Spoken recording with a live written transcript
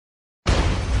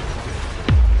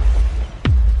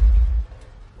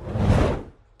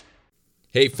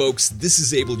Hey folks, this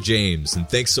is Abel James, and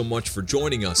thanks so much for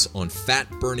joining us on Fat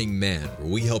Burning Man, where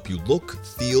we help you look,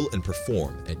 feel, and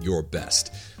perform at your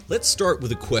best. Let's start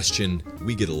with a question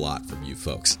we get a lot from you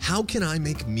folks. How can I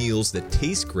make meals that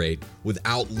taste great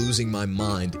without losing my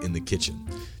mind in the kitchen?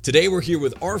 Today we're here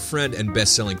with our friend and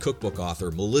best-selling cookbook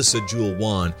author, Melissa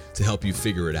Joulwan, to help you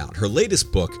figure it out. Her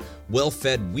latest book,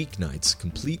 Well-Fed Weeknights,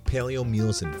 Complete Paleo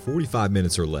Meals in 45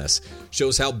 Minutes or Less,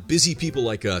 shows how busy people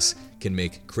like us can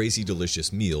make crazy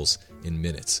delicious meals in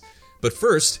minutes. But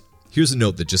first, here's a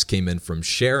note that just came in from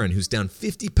Sharon, who's down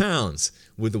 50 pounds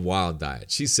with the wild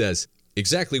diet. She says,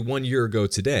 exactly 1 year ago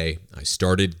today, I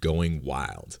started going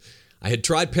wild. I had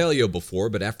tried paleo before,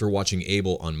 but after watching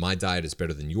Abel on My Diet is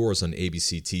Better Than Yours on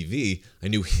ABC TV, I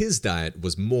knew his diet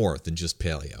was more than just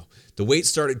paleo. The weight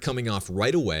started coming off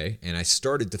right away, and I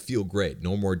started to feel great.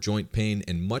 No more joint pain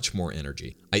and much more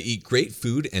energy. I eat great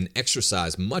food and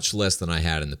exercise much less than I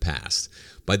had in the past.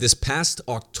 By this past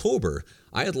October,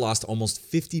 I had lost almost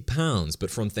 50 pounds, but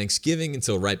from Thanksgiving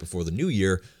until right before the new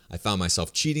year, I found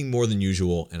myself cheating more than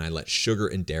usual, and I let sugar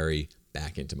and dairy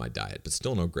back into my diet, but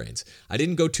still no grains. I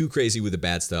didn't go too crazy with the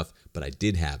bad stuff, but I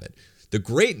did have it. The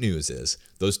great news is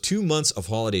those 2 months of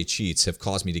holiday cheats have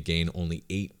caused me to gain only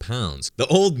 8 pounds. The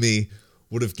old me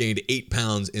would have gained 8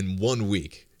 pounds in 1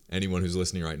 week. Anyone who's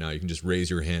listening right now, you can just raise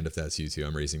your hand if that's you too.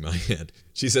 I'm raising my hand.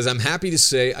 She says, I'm happy to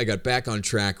say I got back on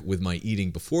track with my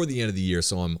eating before the end of the year,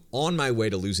 so I'm on my way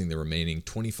to losing the remaining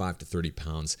 25 to 30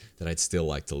 pounds that I'd still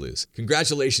like to lose.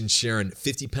 Congratulations, Sharon.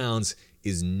 50 pounds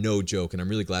is no joke, and I'm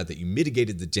really glad that you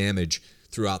mitigated the damage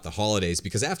throughout the holidays,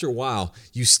 because after a while,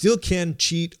 you still can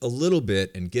cheat a little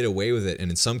bit and get away with it, and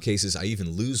in some cases, I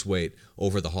even lose weight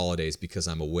over the holidays because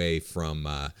I'm away from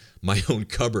my own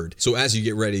cupboard. So as you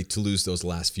get ready to lose those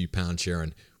last few pounds,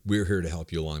 Sharon, we're here to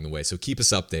help you along the way, so keep us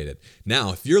updated.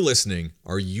 Now, if you're listening,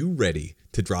 are you ready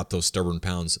to drop those stubborn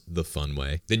pounds the fun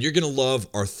way? Then you're going to love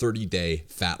our 30-day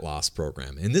fat loss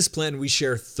program. In this plan, we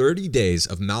share 30 days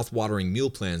of mouth-watering meal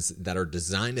plans that are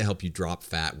designed to help you drop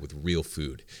fat with real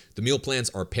food. The meal plans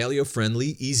are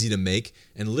paleo-friendly, easy to make,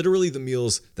 and literally the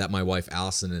meals that my wife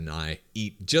Allison and I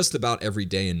eat just about every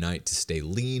day and night to stay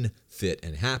lean, fit,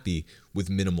 and happy with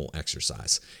minimal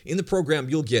exercise. In the program,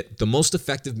 you'll get the most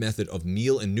effective method of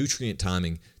meal and nutrient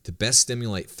timing to best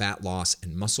stimulate fat loss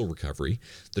and muscle recovery,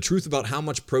 the truth about how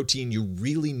much protein you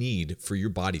really need for your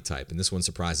body type, and this one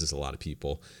surprises a lot of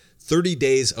people, 30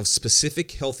 days of specific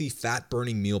healthy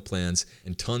fat-burning meal plans,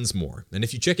 and tons more. And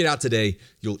if you check it out today,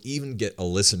 you'll even get a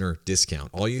listener discount.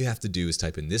 All you have to do is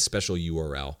type in this special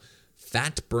URL,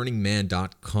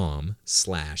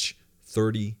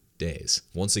 fatburningman.com/30 days.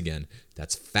 Once again,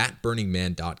 that's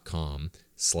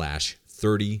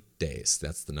fatburningman.com/30 days.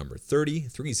 That's the number 30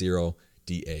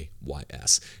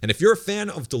 DAYS. And if you're a fan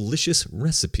of delicious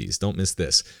recipes, don't miss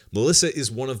this. Melissa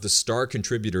is one of the star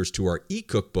contributors to our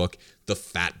e-cookbook, The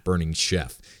Fat Burning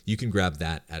Chef. You can grab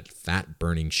that at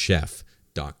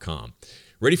fatburningchef.com.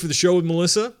 Ready for the show with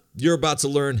Melissa? You're about to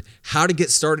learn how to get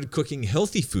started cooking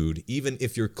healthy food, even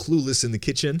if you're clueless in the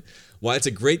kitchen, why it's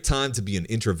a great time to be an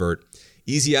introvert,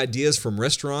 easy ideas from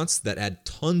restaurants that add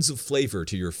tons of flavor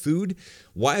to your food,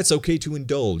 why it's okay to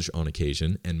indulge on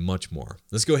occasion, and much more.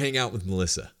 Let's go hang out with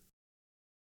Melissa.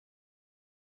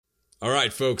 All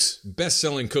right, folks,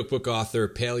 best-selling cookbook author,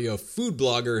 paleo food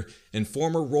blogger, and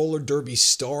former roller derby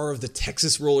star of the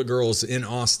Texas Roller Girls in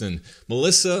Austin,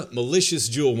 Melissa Malicious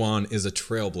Joulwan is a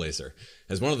trailblazer.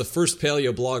 As one of the first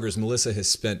paleo bloggers, Melissa has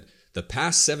spent the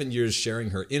past 7 years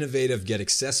sharing her innovative yet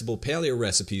accessible paleo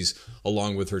recipes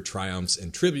along with her triumphs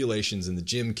and tribulations in the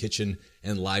gym, kitchen,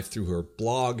 and life through her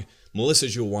blog, Melissa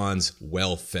Joulwan's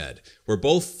Well-Fed. We're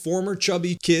both former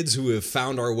chubby kids who have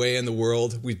found our way in the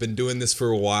world. We've been doing this for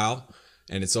a while,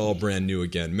 and it's all brand new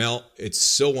again. Mel, it's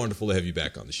so wonderful to have you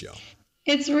back on the show.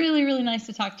 It's really, really nice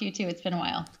to talk to you too. It's been a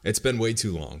while. It's been way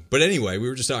too long. But anyway, we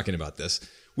were just talking about this.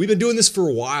 We've been doing this for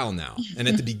a while now. And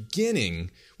at the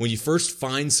beginning, when you first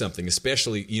find something,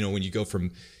 especially, when you go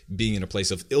from being in a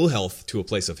place of ill health to a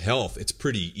place of health, it's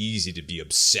pretty easy to be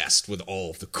obsessed with all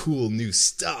of the cool new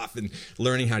stuff and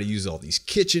learning how to use all these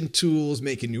kitchen tools,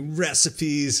 making new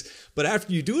recipes. But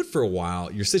after you do it for a while,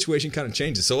 your situation kind of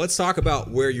changes. So let's talk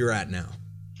about where you're at now.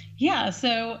 Yeah.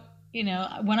 So,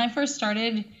 when I first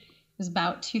started, it was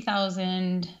about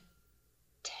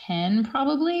 2010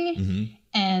 probably. Mm-hmm.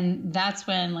 And that's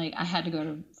when I had to go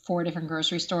to 4 different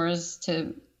grocery stores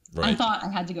to, right. I thought I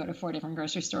had to go to 4 different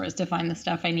grocery stores to find the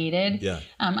stuff I needed. Yeah.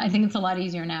 I think it's a lot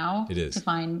easier now to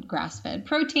find grass-fed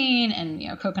protein and,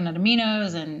 coconut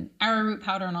aminos and arrowroot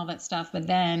powder and all that stuff. But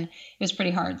then it was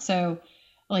pretty hard. So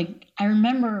I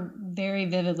remember very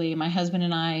vividly my husband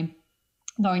and I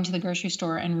going to the grocery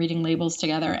store and reading labels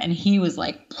together. And he was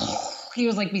like, he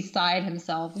was like beside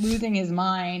himself, losing his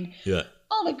mind. Yeah.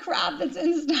 All the crap that's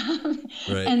in stuff.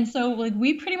 Right. And so like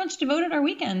we pretty much devoted our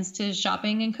weekends to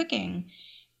shopping and cooking.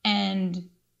 And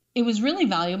it was really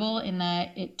valuable in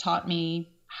that it taught me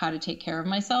how to take care of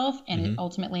myself, and it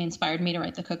ultimately inspired me to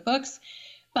write the cookbooks.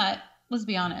 But let's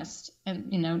be honest, and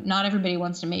not everybody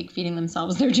wants to make feeding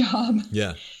themselves their job.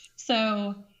 Yeah.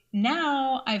 So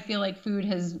now I feel like food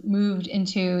has moved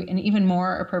into an even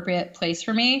more appropriate place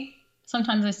for me.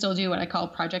 Sometimes I still do what I call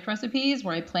project recipes,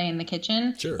 where I play in the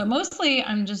kitchen. Sure. But mostly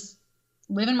I'm just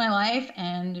living my life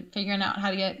and figuring out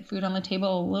how to get food on the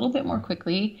table a little bit more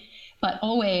quickly, but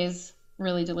always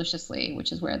really deliciously,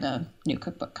 which is where the new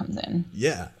cookbook comes in.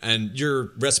 Yeah. And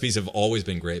your recipes have always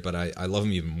been great, but I love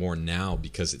them even more now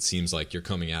because it seems like you're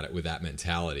coming at it with that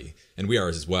mentality. And we are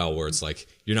as well, where it's like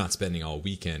you're not spending all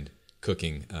weekend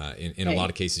cooking. In a lot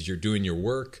of cases, you're doing your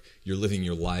work, you're living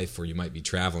your life, or you might be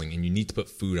traveling, and you need to put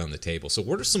food on the table. So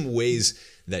what are some ways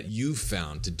that you've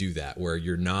found to do that, where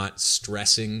you're not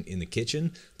stressing in the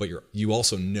kitchen, but you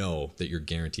also know that you're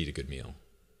guaranteed a good meal?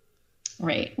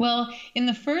 Right. Well, in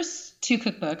the first two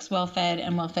cookbooks, Well Fed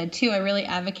and Well Fed 2, I really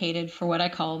advocated for what I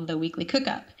call the weekly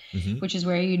cook-up, which is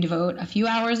where you devote a few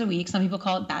hours a week. Some people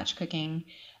call it batch cooking.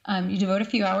 You devote a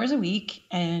few hours a week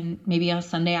and maybe a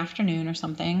Sunday afternoon or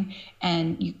something,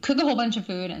 and you cook a whole bunch of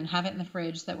food and have it in the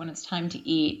fridge so that when it's time to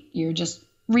eat, you're just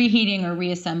reheating or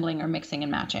reassembling or mixing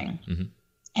and matching.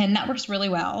 And that works really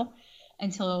well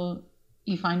until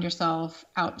you find yourself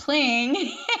out playing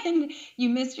and you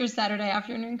missed your Saturday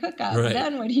afternoon cook-up. Right.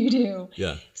 Then what do you do?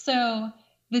 Yeah. So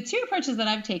the two approaches that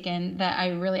I've taken that I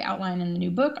really outline in the new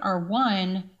book are,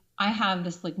 one, I have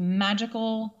this like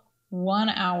magical 1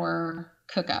 hour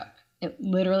cook-up. It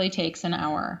literally takes an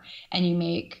hour, and you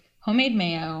make homemade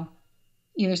mayo,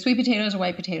 either sweet potatoes or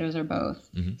white potatoes or both,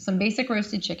 some basic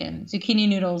roasted chicken, zucchini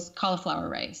noodles, cauliflower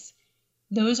rice.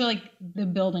 Those are like the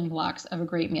building blocks of a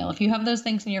great meal. If you have those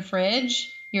things in your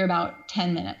fridge, you're about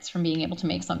 10 minutes from being able to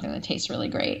make something that tastes really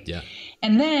great. Yeah.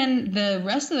 And then the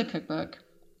rest of the cookbook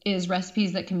is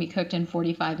recipes that can be cooked in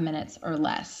 45 minutes or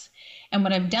less. And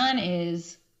what I've done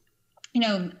is,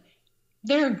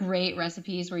 there are great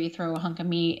recipes where you throw a hunk of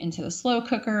meat into the slow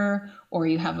cooker, or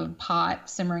you have a pot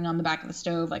simmering on the back of the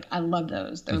stove. Like, I love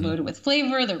those. They're loaded with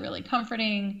flavor. They're really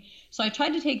comforting. So I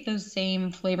tried to take those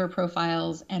same flavor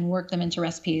profiles and work them into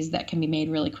recipes that can be made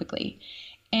really quickly.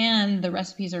 And the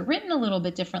recipes are written a little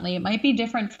bit differently. It might be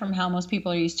different from how most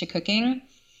people are used to cooking.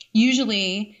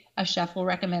 Usually, a chef will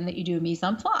recommend that you do a mise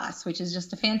en place, which is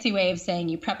just a fancy way of saying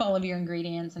you prep all of your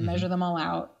ingredients and measure them all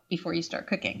out before you start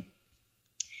cooking.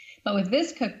 But with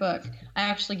this cookbook, I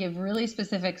actually give really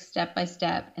specific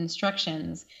step-by-step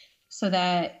instructions so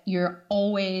that you're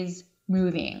always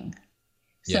moving.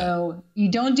 Yeah. So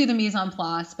you don't do the mise en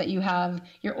place, but you have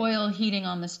your oil heating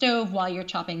on the stove while you're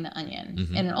chopping the onion.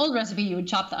 In an old recipe, you would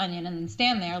chop the onion and then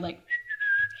stand there like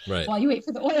while you wait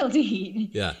for the oil to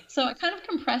heat. Yeah. So I kind of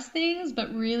compressed things,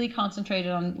 but really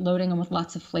concentrated on loading them with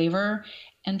lots of flavor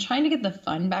and trying to get the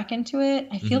fun back into it.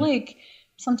 I feel like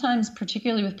sometimes,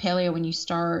 particularly with paleo, when you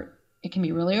start, it can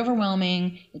be really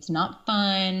overwhelming. It's not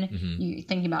fun. You're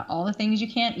thinking about all the things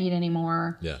you can't eat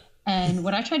anymore. Yeah. And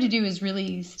what I try to do is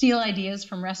really steal ideas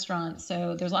from restaurants.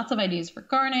 So there's lots of ideas for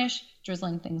garnish,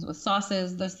 drizzling things with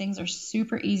sauces. Those things are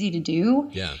super easy to do.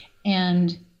 Yeah.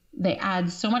 And they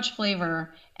add so much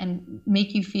flavor and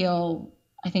make you feel,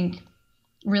 I think,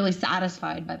 really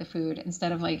satisfied by the food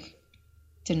instead of like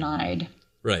denied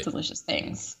delicious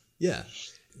things. Yeah.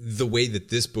 The way that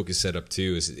this book is set up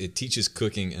too is it teaches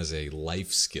cooking as a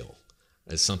life skill,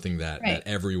 as something that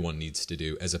everyone needs to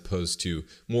do, as opposed to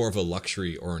more of a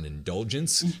luxury or an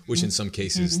indulgence, which in some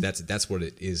cases that's what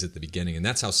it is at the beginning. And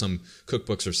that's how some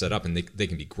cookbooks are set up, and they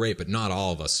can be great, but not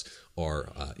all of us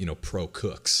are pro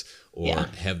cooks or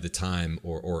have the time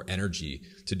or energy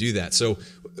to do that. So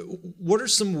what are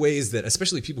some ways that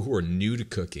especially people who are new to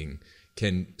cooking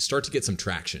can start to get some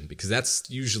traction? Because that's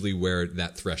usually where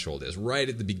that threshold is, right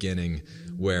at the beginning,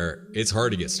 where it's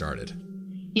hard to get started.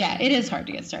 Yeah, it is hard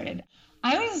to get started.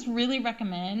 I always really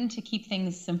recommend to keep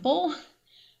things simple.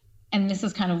 And this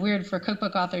is kind of weird for a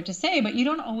cookbook author to say, but you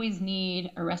don't always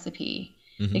need a recipe.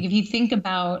 Like if you think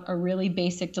about a really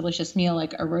basic, delicious meal,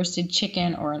 like a roasted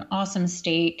chicken or an awesome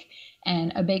steak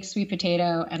and a baked sweet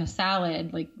potato and a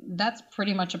salad, like that's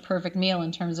pretty much a perfect meal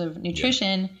in terms of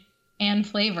nutrition and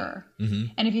flavor.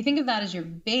 And if you think of that as your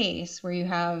base, where you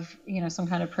have, some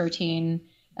kind of protein,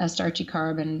 a starchy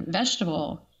carb, and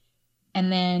vegetable, And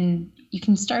then you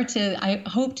can start to, I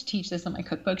hope to teach this in my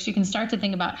cookbooks, you can start to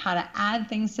think about how to add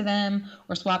things to them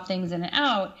or swap things in and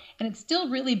out. And it's still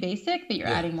really basic, but you're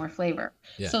adding more flavor.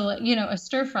 Yeah. So, a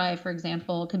stir fry, for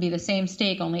example, could be the same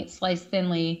steak, only it's sliced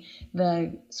thinly.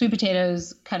 The sweet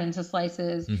potatoes cut into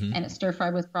slices, and it's stir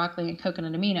fried with broccoli and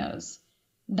coconut aminos.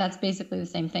 That's basically the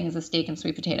same thing as a steak and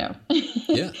sweet potato.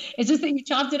 Yeah. It's just that you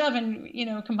chopped it up and,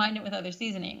 combined it with other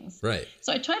seasonings. Right.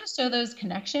 So I try to show those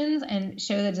connections and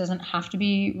show that it doesn't have to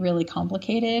be really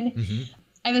complicated.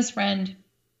 I have this friend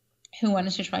who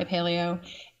wanted to try paleo,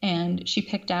 and she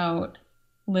picked out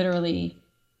literally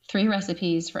 3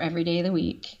 recipes for every day of the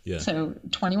week. Yeah. So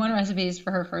 21 recipes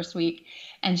for her first week.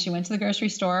 And she went to the grocery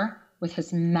store with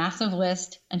this massive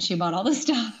list, and she bought all the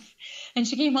stuff. And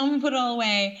she came home and put it all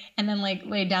away, and then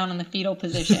laid down in the fetal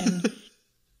position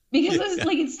because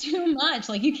it's too much.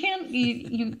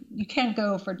 You can't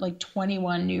go for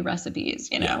 21 new recipes,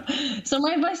 Yeah. So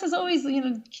my advice is always,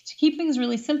 to keep things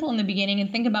really simple in the beginning and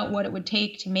think about what it would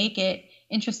take to make it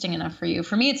interesting enough for you.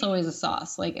 For me, it's always a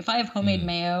sauce. If I have homemade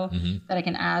mayo that I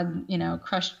can add,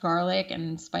 crushed garlic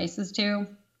and spices to,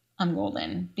 I'm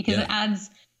golden because it adds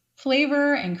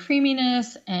flavor and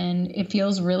creaminess, and it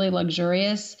feels really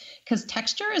luxurious because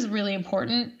texture is really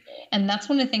important. And that's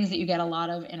one of the things that you get a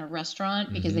lot of in a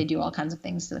restaurant because they do all kinds of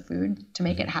things to the food to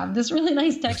make it have this really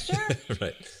nice texture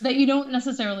right. that you don't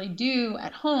necessarily do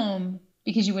at home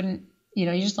because you wouldn't, you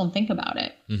just don't think about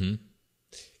it.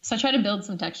 So I try to build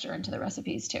some texture into the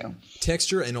recipes too.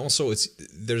 Texture, and also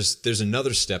there's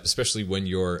another step, especially when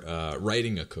you're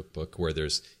writing a cookbook, where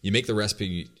you make the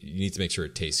recipe, you need to make sure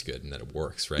it tastes good and that it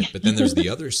works, right? But then there's the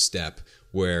other step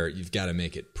where you've got to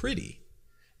make it pretty.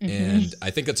 And I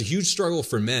think that's a huge struggle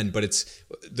for men, but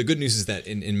the good news is that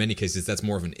in many cases that's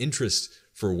more of an interest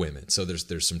for women. So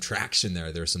there's some traction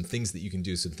there. There are some things that you can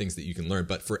do, some things that you can learn.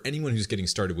 But for anyone who's getting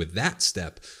started with that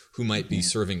step, who might be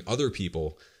serving other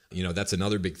people, that's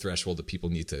another big threshold that people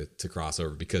need to cross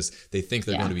over because they think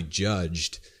they're going to be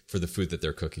judged for the food that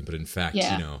they're cooking. But in fact,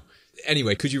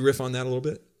 anyway, could you riff on that a little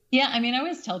bit? Yeah. I mean, I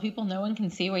always tell people no one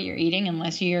can see what you're eating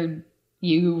unless you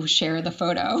share the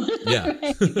photo.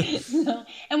 Yeah.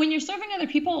 And when you're serving other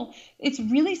people, it's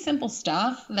really simple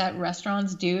stuff that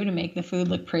restaurants do to make the food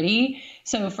look pretty.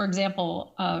 So for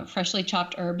example, freshly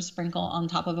chopped herbs sprinkle on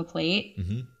top of a plate.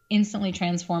 Instantly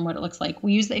transform what it looks like.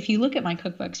 If you look at my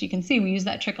cookbooks, you can see we use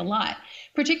that trick a lot,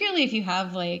 particularly if you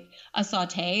have a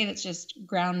saute that's just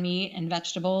ground meat and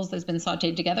vegetables that's been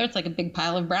sauteed together. It's like a big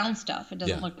pile of brown stuff. It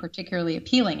doesn't look particularly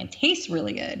appealing. It tastes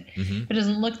really good, but it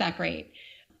doesn't look that great.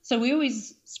 So we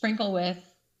always sprinkle with,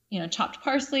 chopped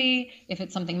parsley. If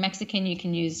it's something Mexican, you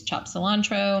can use chopped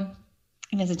cilantro.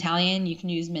 If it's Italian, you can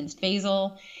use minced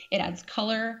basil. It adds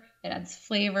color. It adds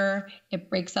flavor. It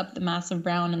breaks up the massive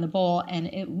brown in the bowl, and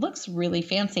it looks really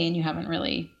fancy, and you haven't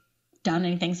really done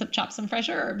anything except chop some fresh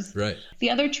herbs. Right. The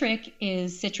other trick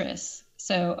is citrus.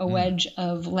 So a wedge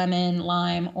of lemon,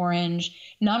 lime, orange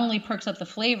not only perks up the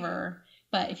flavor,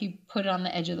 but if you put it on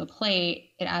the edge of the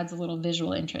plate, it adds a little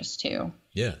visual interest too.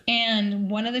 Yeah. And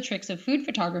one of the tricks of food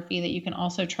photography that you can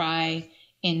also try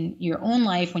in your own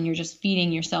life when you're just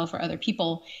feeding yourself or other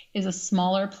people is a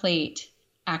smaller plate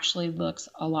actually looks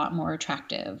a lot more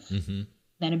attractive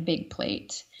than a big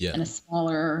plate. Yeah. And a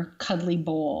smaller cuddly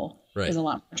bowl is a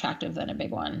lot more attractive than a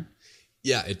big one.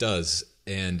 Yeah, it does.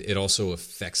 And it also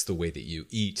affects the way that you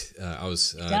eat. I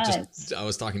was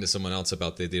talking to someone else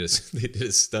about they did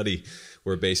a study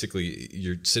where basically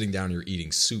you're sitting down, you're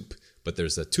eating soup, but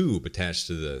there's a tube attached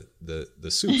to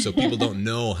the soup, so people don't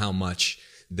know how much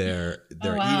they're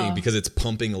eating because it's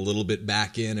pumping a little bit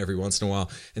back in every once in a while.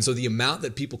 And so the amount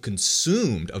that people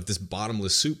consumed of this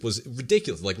bottomless soup was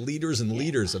ridiculous, like liters and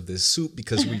liters of this soup,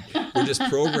 because we're just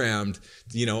programmed,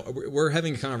 we're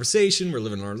having a conversation, we're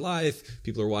living our life,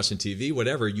 people are watching TV,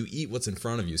 whatever, you eat what's in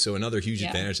front of you. So another huge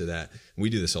advantage of that, we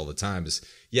do this all the time, is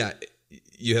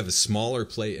you have a smaller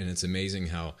plate, and it's amazing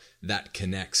how that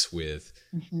connects with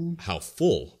how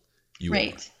full you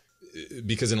are.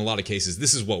 Because in a lot of cases,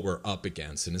 this is what we're up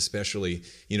against. And especially,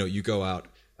 you go out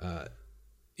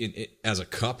as a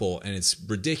couple, and it's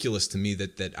ridiculous to me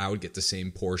that I would get the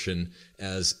same portion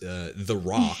as The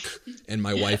Rock and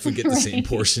my wife would get the same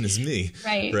portion as me.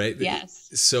 Right? Yes.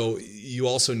 So you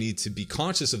also need to be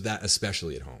conscious of that,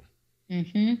 especially at home.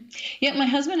 Yeah, my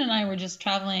husband and I were just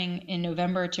traveling in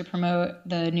November to promote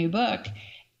the new book,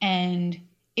 and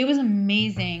it was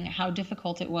amazing how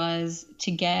difficult it was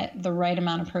to get the right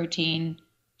amount of protein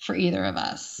for either of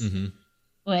us.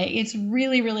 It's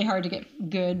really, really hard to get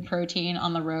good protein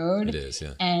on the road. It is,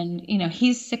 yeah. And,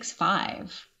 he's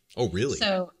 6'5". Oh, really?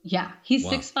 So, yeah, he's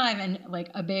 6'5" and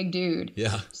a big dude.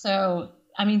 Yeah. So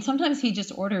I mean, sometimes he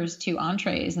just orders 2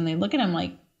 entrees and they look at him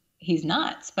like he's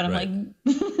nuts. But I'm like,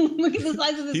 look at the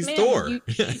size of this he's man. Thor.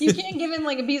 You can't give him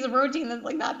like a piece of protein that's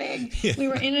like that big. Yeah. We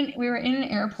were in an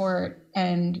airport,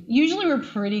 and usually we're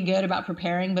pretty good about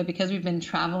preparing, but because we've been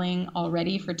traveling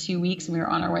already for 2 weeks and we were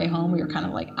on our way home, we were kind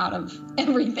of like out of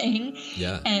everything.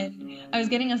 Yeah. And I was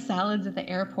getting us salads at the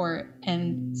airport,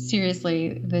 and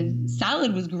seriously, the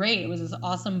salad was great. It was this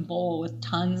awesome bowl with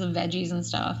tons of veggies and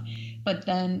stuff. But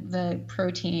then the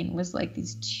protein was like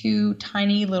these 2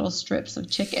 tiny little strips of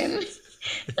chicken.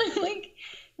 I'm like,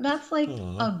 that's like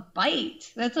a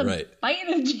bite. That's a bite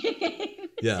of chicken.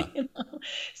 Yeah. You know?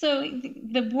 So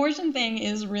the portion thing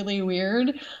is really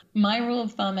weird. My rule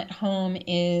of thumb at home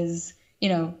is, you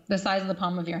know, the size of the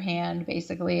palm of your hand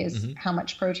basically is how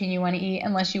much protein you want to eat,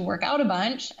 unless you work out a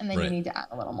bunch, and then you need to add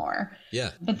a little more.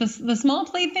 Yeah. But the small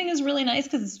plate thing is really nice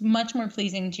because it's much more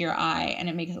pleasing to your eye, and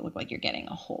it makes it look like you're getting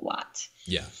a whole lot.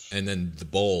 Yeah. And then the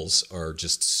bowls are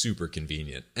just super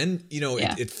convenient. And, you know,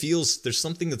 it feels, there's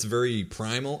something that's very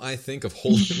primal, I think, of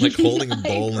holding a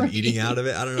bowl and eating out of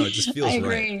it. I don't know. It just feels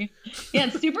right. Yeah.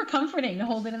 It's super comforting to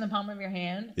hold it in the palm of your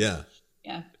hand. Yeah.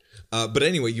 Yeah. But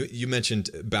anyway, you mentioned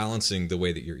balancing the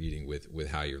way that you're eating with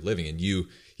how you're living, and you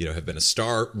know, have been a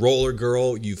star roller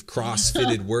girl. You've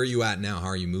CrossFitted. Where are you at now? How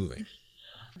are you moving?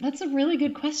 That's a really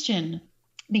good question,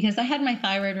 because I had my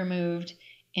thyroid removed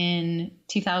in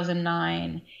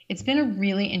 2009. It's been a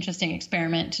really interesting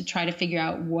experiment to try to figure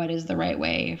out what is the right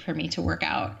way for me to work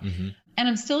out. Mm-hmm. And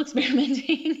I'm still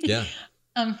experimenting. Yeah.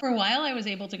 For a while, I was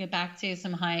able to get back to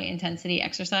some high intensity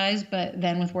exercise, but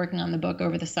then with working on the book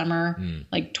over the summer,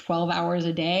 like 12 hours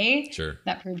a day,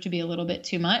 that proved to be a little bit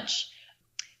too much.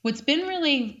 What's been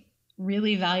really,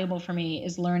 really valuable for me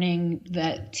is learning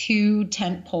that 2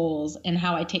 tent poles in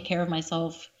how I take care of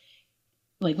myself,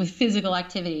 like with physical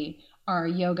activity, are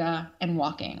yoga and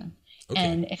walking. Okay.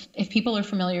 And if people are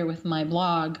familiar with my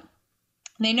blog,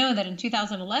 they know that in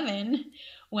 2011,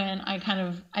 when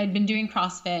I'd been doing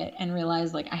CrossFit and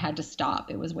realized like I had to stop.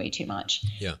 It was way too much.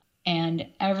 Yeah. And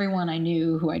everyone I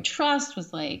knew who I trust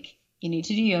was like, you need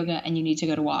to do yoga and you need to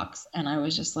go to walks. And I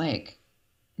was just like,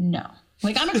 no.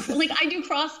 Like I do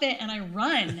CrossFit and I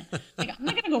run. Like I'm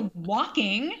not gonna go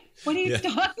walking. What are you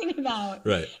talking about?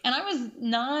 Right. And I was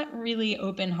not really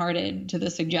open-hearted to the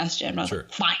suggestion. I was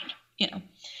like, fine, you know.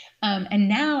 And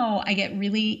now I get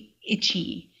really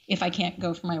itchy if I can't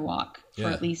go for my walk for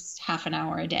at least half an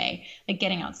hour a day. Like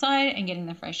getting outside and getting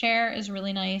the fresh air is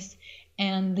really nice.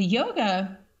 And the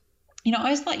yoga, you know, I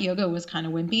always thought yoga was kind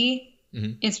of wimpy.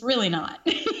 Mm-hmm. It's really not.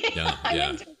 I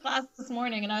went to a class this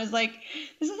morning and I was like,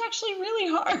 this is actually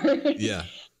really hard. Yeah.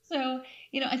 So,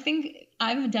 you know, I think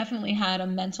I've definitely had a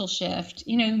mental shift.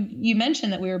 You know, you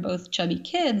mentioned that we were both chubby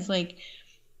kids. Like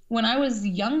when I was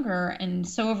younger and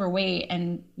so overweight,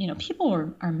 and, you know,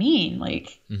 people are mean,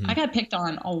 like I got picked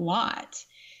on a lot.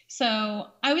 So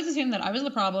I always assumed that I was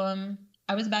the problem.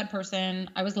 I was a bad person.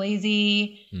 I was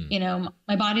lazy. You know,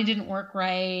 my body didn't work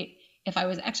right. If I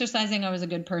was exercising, I was a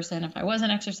good person. If I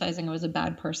wasn't exercising, I was a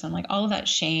bad person. Like all of that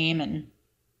shame.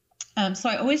 And so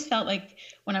I always felt like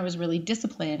when I was really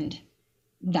disciplined,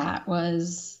 that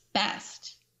was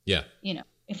best. Yeah. You know,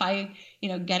 if I, you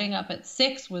know, getting up at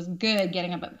 6 was good,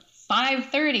 getting up at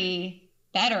 5:30,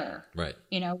 better. Right.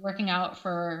 You know, working out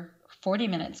for 40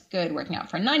 minutes, good. Working out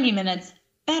for 90 minutes,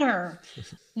 better.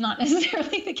 Not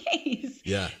necessarily the case.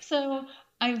 Yeah. So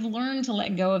I've learned to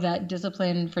let go of that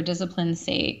discipline for discipline's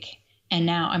sake. And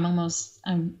now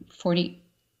I'm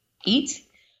 48,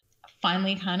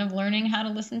 finally kind of learning how to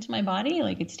listen to my body.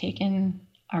 Like it's taken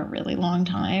a really long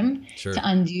time to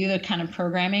undo the kind of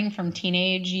programming from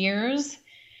teenage years.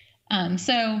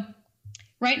 So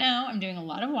right now I'm doing a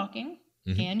lot of walking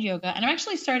and yoga, and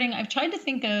I've tried to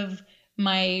think of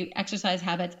my exercise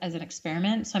habits as an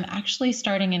experiment. So I'm actually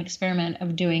starting an experiment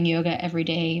of doing yoga every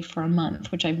day for a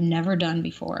month, which I've never done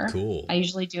before. Cool. I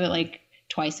usually do it like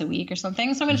twice a week or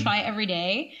something. So I'm going to try it every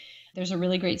day. There's a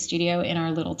really great studio in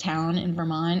our little town in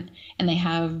Vermont, and they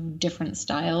have different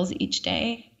styles each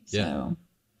day. Yeah. So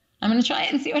I'm going to try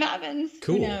it and see what happens.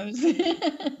 Cool. Who knows?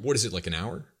 What is it, like an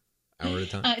hour? Hour at a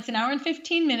time? It's an hour and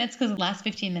 15 minutes because the last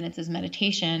 15 minutes is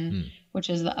meditation, which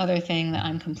is the other thing that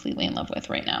I'm completely in love with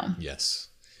right now. Yes.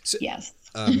 So, yes.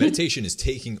 Meditation is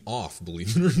taking off,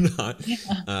 believe it or not.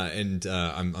 Yeah. And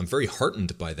I'm very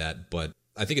heartened by that. But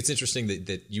I think it's interesting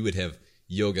that you would have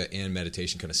yoga and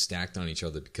meditation kind of stacked on each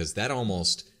other, because that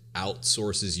almost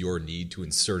outsources your need to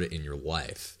insert it in your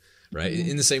life, right?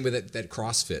 In the same way that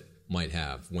CrossFit might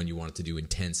have when you want to do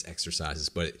intense exercises.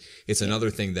 But it's another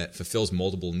thing that fulfills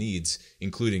multiple needs,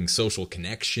 including social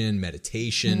connection,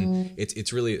 meditation.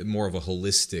 It's really more of a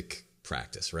holistic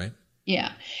practice, right?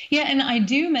 Yeah. Yeah. And I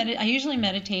do I usually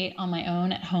meditate on my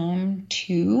own at home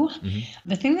too. Mm-hmm.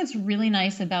 The thing that's really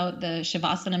nice about the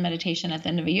Shavasana meditation at the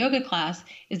end of a yoga class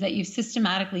is that you've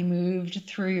systematically moved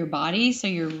through your body. So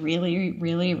you're really,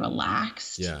 really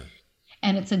relaxed. Yeah.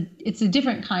 And it's a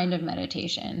different kind of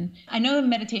meditation. I know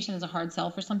meditation is a hard sell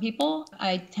for some people.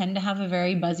 I tend to have a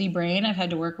very buzzy brain. I've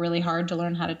had to work really hard to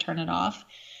learn how to turn it off.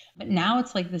 But now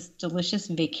it's like this delicious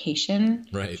vacation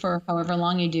for however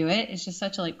long you do it. It's just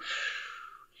such a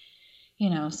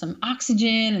some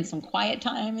oxygen and some quiet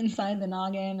time inside the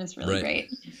noggin. It's really great.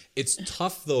 It's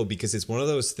tough though, because it's one of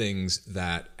those things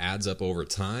that adds up over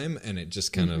time, and it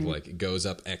just kind of like goes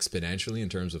up exponentially in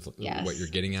terms of what you're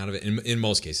getting out of it. In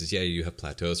most cases, you have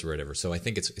plateaus or whatever. So I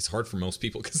think it's hard for most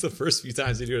people because the first few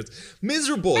times you do it, it's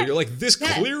miserable. You're like, this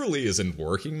clearly isn't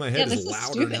working. My head is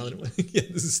louder now than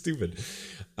this is stupid.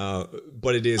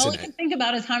 But it is. All I can think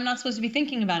about is how I'm not supposed to be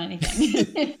thinking about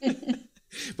anything.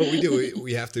 But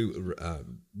we have to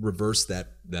reverse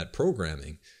that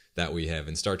programming that we have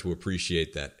and start to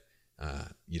appreciate that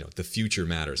the future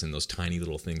matters, and those tiny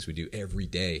little things we do every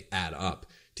day add up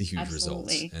to huge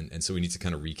results. And so we need to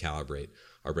kind of recalibrate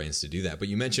our brains to do that. But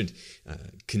you mentioned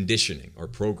conditioning or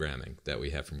programming that we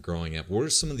have from growing up. What are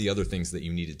some of the other things that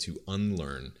you needed to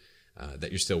unlearn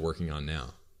that you're still working on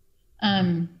now?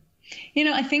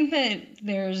 I think that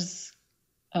there's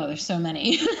so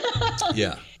many.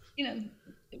 Yeah.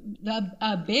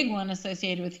 A big one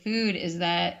associated with food is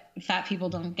that fat people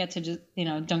don't get to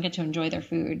enjoy their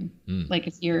food. Like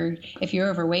if you're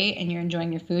overweight and you're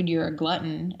enjoying your food, you're a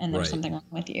glutton and there's something wrong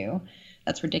with you.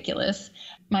 That's ridiculous.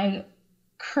 My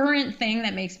current thing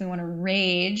that makes me want to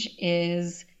rage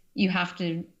is you have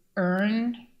to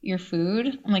earn your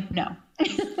food. I'm like, no,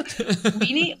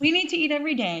 we need to eat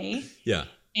every day. Yeah.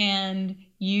 And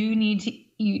you need to,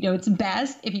 it's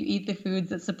best if you eat the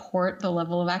foods that support the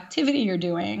level of activity you're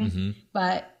doing. Mm-hmm.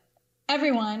 But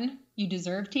everyone, you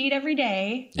deserve to eat every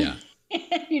day. Yeah.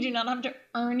 You do not have to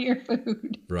earn your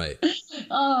food. Right.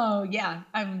 Oh, yeah.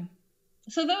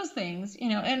 So those things,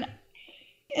 and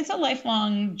it's a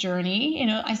lifelong journey.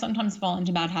 I sometimes fall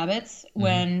into bad habits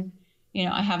when,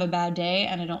 I have a bad day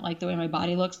and I don't like the way my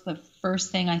body looks. The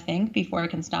first thing I think before I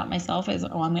can stop myself is,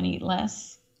 I'm going to eat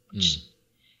less.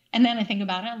 And then I think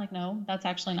about it. I'm like, no, that's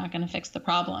actually not going to fix the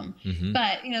problem. Mm-hmm.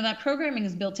 But, that programming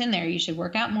is built in there. You should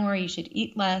work out more. You should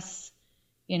eat less.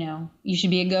 You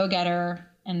should be a go-getter.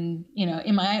 And,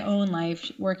 in my own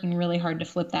life, working really hard to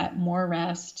flip that, more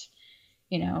rest,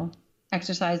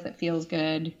 exercise that feels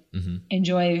good,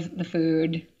 enjoy the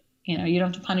food. You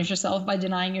don't have to punish yourself by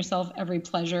denying yourself every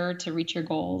pleasure to reach your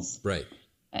goals. Right.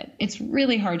 It's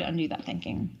really hard to undo that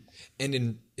thinking.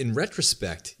 And in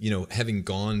retrospect, having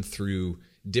gone through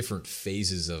different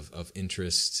phases of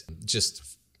interest,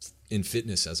 just in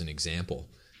fitness as an example,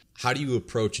 how do you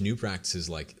approach new practices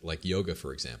like yoga,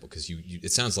 for example? Because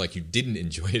it sounds like you didn't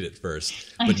enjoy it at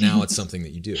first, but now it's something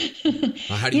that you do.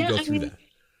 How do you go through that?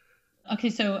 Okay,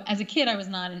 so as a kid, I was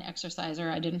not an exerciser.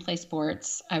 I didn't play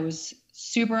sports. I was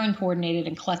super uncoordinated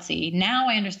and klutzy. Now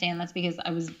I understand that's because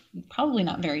I was probably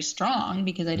not very strong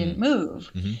because I didn't move.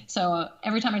 Mm-hmm. So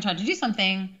every time I tried to do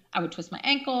something, I would twist my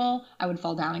ankle. I would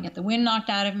fall down and get the wind knocked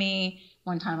out of me.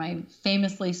 One time I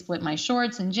famously split my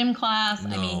shorts in gym class.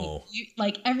 No. I mean,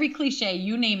 like every cliche,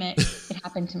 you name it, it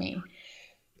happened to me.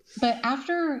 But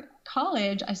after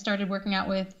college, I started working out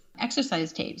with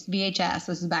exercise tapes, VHS.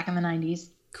 This is back in the 90s.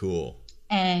 Cool.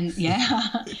 And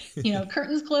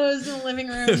curtains closed in the living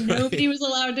room. Nobody was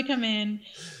allowed to come in.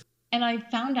 And I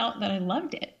found out that I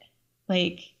loved it.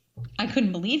 Like, I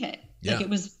couldn't believe it. Yeah. Like, it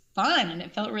was fun and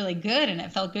it felt really good and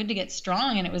it felt good to get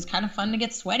strong and it was kind of fun to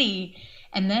get sweaty.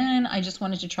 And then I just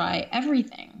wanted to try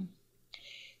everything.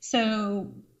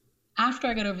 So after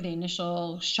I got over the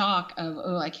initial shock of,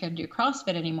 I can't do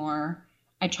CrossFit anymore,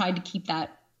 I tried to keep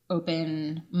that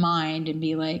open mind and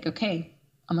be like, okay,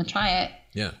 I'm going to try it.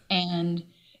 Yeah. And,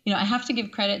 I have to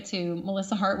give credit to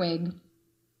Melissa Hartwig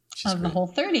of the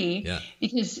Whole30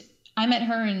 because I met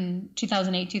her in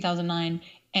 2008, 2009,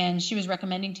 and she was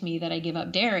recommending to me that I give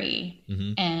up dairy.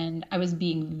 Mm-hmm. And I was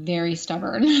being very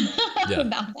stubborn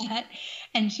about that.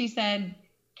 And she said,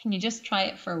 can you just try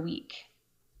it for a week?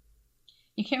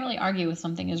 You can't really argue with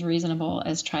something as reasonable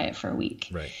as try it for a week.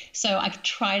 Right. So I could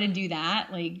try to do that.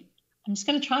 Like, I'm just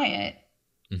going to try it,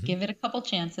 give it a couple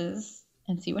chances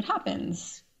and see what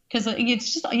happens. Because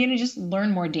it's just, just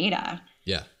learn more data.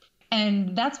 Yeah.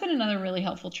 And that's been another really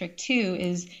helpful trick too,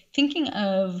 is thinking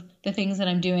of the things that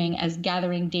I'm doing as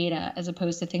gathering data as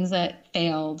opposed to things that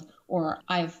failed or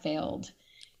I've failed.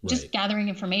 just gathering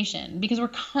information, because we're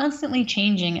constantly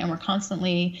changing and we're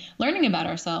constantly learning about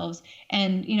ourselves.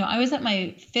 And, I was at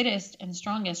my fittest and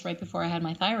strongest right before I had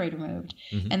my thyroid removed.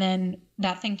 And then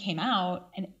that thing came out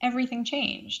and everything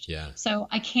changed. Yeah. So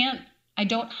I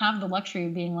don't have the luxury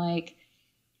of being like,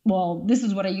 well, this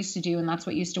is what I used to do and that's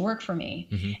what used to work for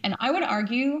me. And I would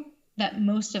argue that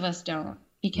most of us don't,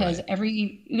 because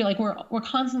we're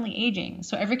constantly aging.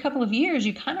 So every couple of years,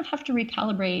 you kind of have to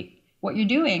recalibrate what you're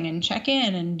doing and check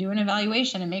in and do an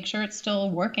evaluation and make sure it's still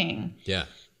working. Yeah.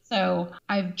 So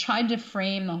I've tried to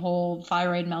frame the whole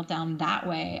thyroid meltdown that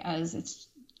way, as it's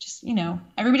just,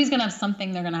 everybody's going to have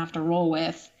something they're going to have to roll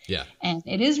with. Yeah. And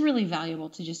it is really valuable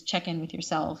to just check in with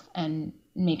yourself and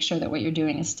make sure that what you're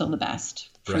doing is still the best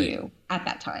for you at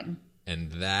that time.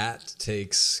 And that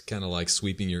takes kind of like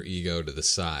sweeping your ego to the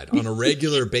side on a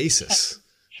regular basis,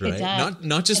 right?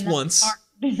 Not just once.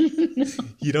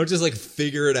 You don't just like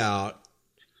figure it out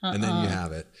and then you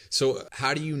have it. So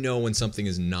how do you know when something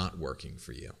is not working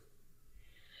for you?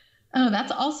 Oh,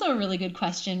 that's also a really good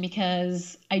question,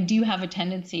 because I do have a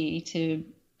tendency to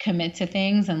commit to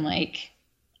things and like,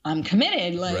 I'm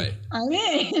committed, like I'm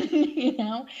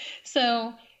in,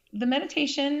 So the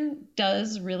meditation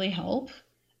does really help,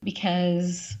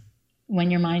 because when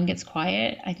your mind gets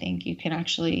quiet, I think you can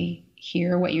actually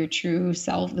hear what your true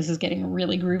self, this is getting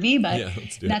really groovy, but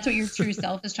that's what your true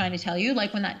self is trying to tell you.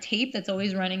 Like when that tape that's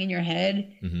always running in your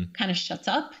head kind of shuts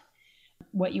up,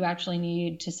 what you actually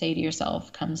need to say to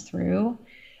yourself comes through.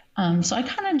 So I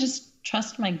kind of just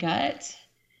trust my gut.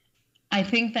 I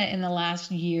think that in the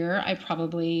last year, I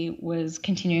probably was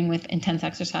continuing with intense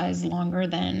exercise longer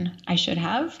than I should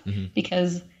have,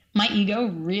 because my ego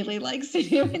really likes to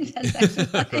do intense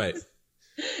exercise. Right.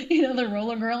 The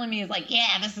roller girl in me is like,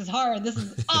 yeah, this is hard. This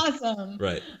is awesome.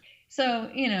 Right. So,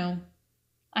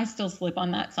 I still slip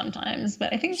on that sometimes,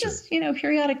 but I think just,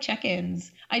 periodic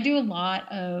check-ins. I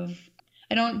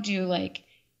don't do like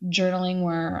journaling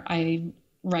where I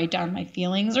write down my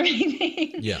feelings or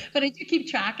anything. Yeah. But I do keep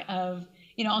track of,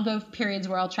 I'll go periods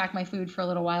where I'll track my food for a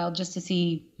little while just to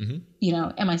see,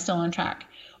 am I still on track?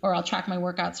 Or I'll track my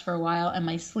workouts for a while and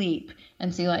my sleep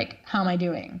and see like, how am I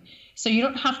doing? So you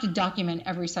don't have to document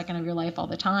every second of your life all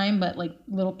the time, but like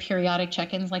little periodic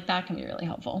check-ins like that can be really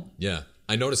helpful. Yeah.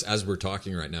 I notice as we're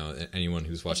talking right now, anyone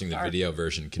who's watching the video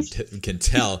version can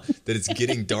tell that it's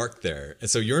getting dark there. And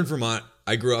so you're in Vermont.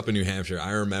 I grew up in New Hampshire.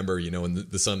 I remember, when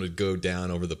the sun would go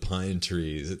down over the pine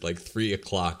trees at like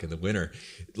 3:00 in the winter.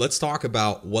 Let's talk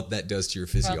about what that does to your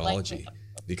physiology.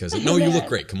 Because you look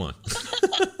great. Come on.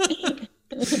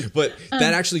 But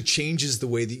that actually changes the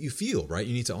way that you feel, right?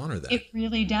 You need to honor that. It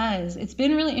really does. It's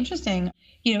been really interesting.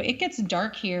 It gets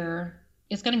dark here.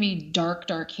 It's going to be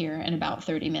dark here in about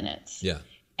 30 minutes. Yeah.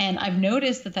 And I've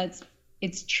noticed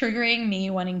it's triggering me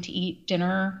wanting to eat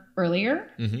dinner earlier,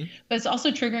 but it's also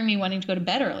triggering me wanting to go to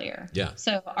bed earlier. Yeah.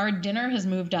 So our dinner has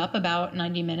moved up about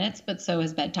 90 minutes, but so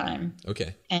has bedtime.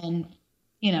 Okay. And,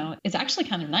 it's actually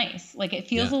kind of nice. Like it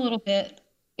feels a little bit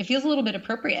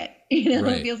appropriate.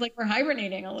 It feels like we're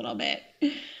hibernating a little bit.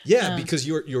 Yeah, because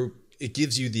it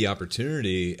gives you the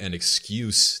opportunity and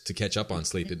excuse to catch up on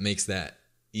sleep. It makes that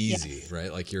easy,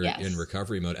 right? Like you're in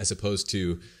recovery mode, as opposed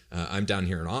to I'm down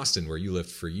here in Austin where you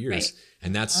lived for years,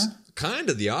 and that's kind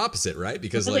of the opposite, right?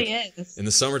 Because it really is. In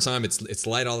the summertime it's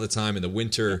light all the time. In the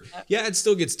winter, it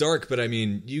still gets dark, but I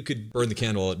mean, you could burn the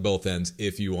candle at both ends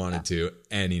if you wanted to,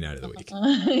 any night of the week.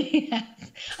 Yes.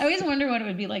 I always wonder what it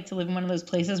would be like to live in one of those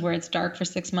places where it's dark for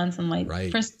 6 months and light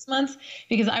for 6 months,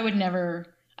 because I would never.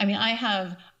 I mean, I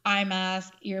have eye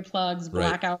mask, earplugs,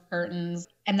 blackout curtains,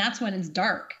 and that's when it's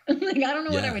dark. Like, I don't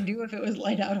know what I would do if it was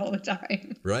light out all the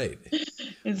time. Right.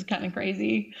 It's kind of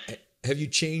crazy. Have you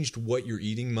changed what you're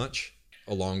eating much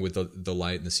along with the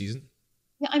light in the season?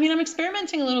 Yeah, I mean, I'm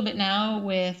experimenting a little bit now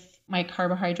with my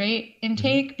carbohydrate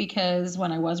intake, because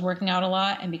when I was working out a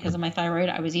lot and because of my thyroid,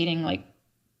 I was eating like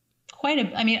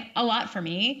a lot for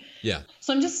me. Yeah.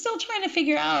 So I'm just still trying to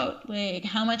figure out like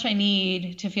how much I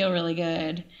need to feel really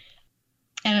good.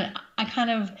 And I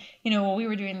kind of, while we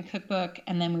were doing the cookbook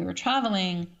and then we were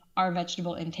traveling, our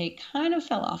vegetable intake kind of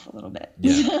fell off a little bit.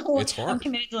 Yeah, so it's hard. I'm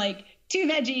committed to like 2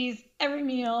 veggies every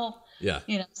meal. Yeah.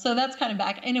 So that's kind of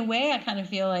back. In a way, I kind of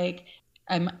feel like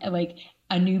I'm like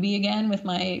a newbie again with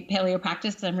my paleo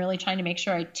practice, because I'm really trying to make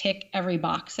sure I tick every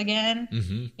box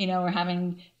again. We're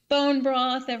having bone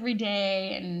broth every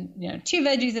day and, 2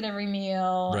 veggies at every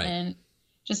meal, and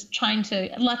just trying to,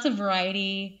 lots of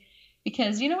variety.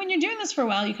 Because, when you're doing this for a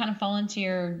while, you kind of fall into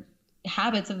your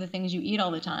habits of the things you eat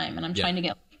all the time. And I'm trying to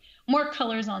get more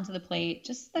colors onto the plate,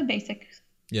 just the basic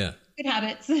good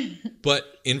habits. But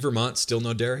in Vermont, still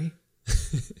no dairy?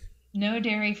 No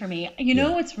dairy for me. You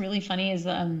know what's really funny is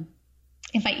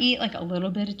if I eat like a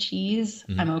little bit of cheese,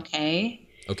 I'm okay.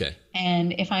 Okay.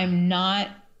 And if I'm not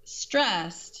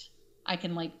stressed, I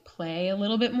can like play a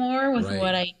little bit more with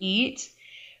what I eat.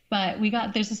 But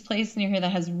there's this place near here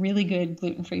that has really good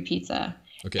gluten-free pizza.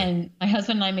 Okay. And my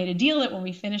husband and I made a deal that when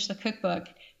we finished the cookbook,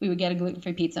 we would get a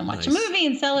gluten-free pizza and watch a movie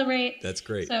and celebrate. That's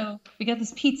great. So we got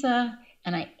this pizza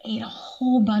and I ate a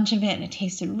whole bunch of it and it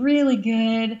tasted really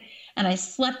good. And I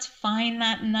slept fine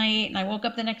that night. And I woke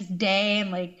up the next day and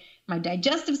like my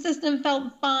digestive system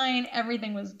felt fine.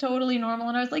 Everything was totally normal.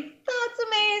 And I was like, that's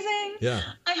amazing. Yeah.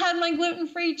 I had my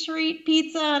gluten-free treat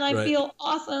pizza and I feel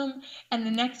awesome. And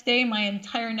the next day, my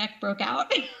entire neck broke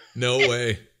out. No way.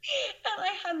 And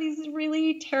I had these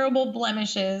really terrible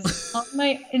blemishes on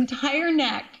my entire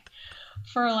neck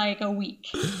for like a week.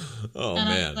 Oh, and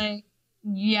man. I was like,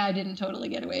 yeah, I didn't totally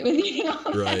get away with eating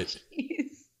all that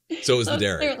cheese. So it was the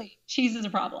dairy. Clearly, cheese is a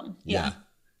problem. Yeah.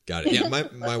 Got it. Yeah,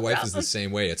 my wife is the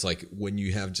same way. It's like when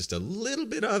you have just a little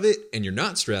bit of it and you're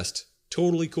not stressed,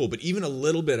 totally cool. But even a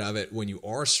little bit of it when you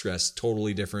are stressed,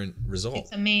 totally different result.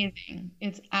 It's amazing.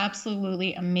 It's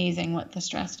absolutely amazing what the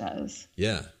stress does.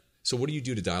 Yeah. So what do you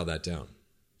do to dial that down?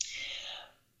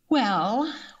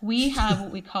 Well, we have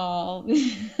what we call,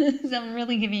 I'm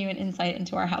really giving you an insight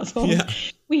into our household. Yeah.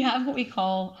 We have what we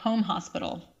call home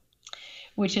hospital,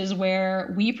 which is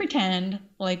where we pretend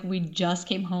like we just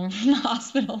came home from the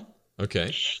hospital.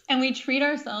 Okay. And we treat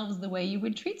ourselves the way you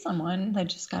would treat someone that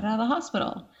just got out of the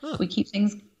hospital. Huh. We keep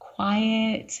things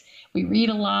quiet. We read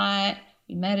a lot.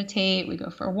 We meditate. We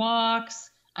go for walks.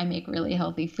 I make really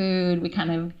healthy food. We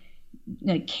kind of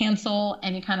cancel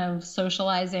any kind of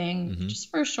socializing just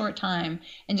for a short time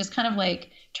and just kind of like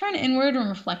turn inward and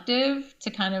reflective to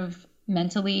kind of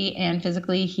mentally and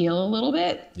physically heal a little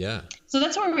bit. Yeah. So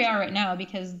that's where we are right now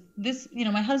because this,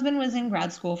 my husband was in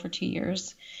grad school for 2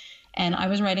 years and I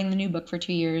was writing the new book for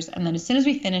 2 years. And then as soon as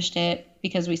we finished it,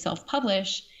 because we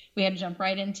self-publish, we had to jump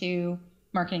right into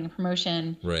marketing and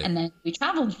promotion. Right. And then we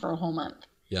traveled for a whole month.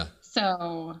 Yeah.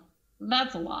 So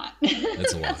that's a lot.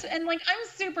 That's a lot. And like, I'm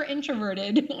super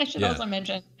introverted. I should also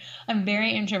mention I'm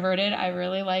very introverted. I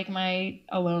really like my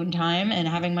alone time and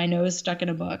having my nose stuck in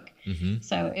a book.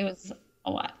 So it was a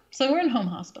lot. So we're in home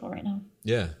hospital right now.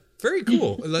 Yeah. Very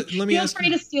cool. Let me ask you. Feel free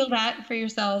to steal that for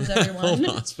yourselves, everyone. Home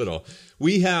hospital.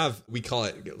 We call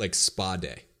it like spa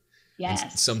day. Yes.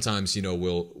 And sometimes,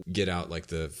 we'll get out like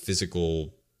the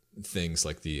physical things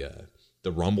like the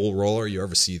rumble roller. You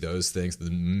ever see those things, the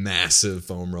massive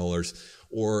foam rollers,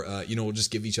 or, we'll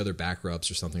just give each other back rubs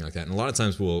or something like that. And a lot of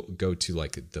times we'll go to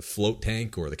like the float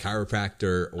tank or the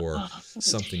chiropractor or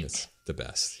something that's the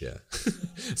best. Yeah.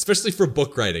 Especially for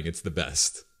book writing. It's the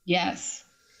best. Yes.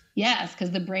 Yes.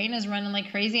 Cause the brain is running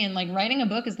like crazy and like writing a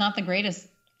book is not the greatest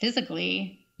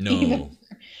physically. No. Either.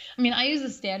 I mean, I use a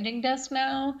standing desk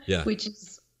now, which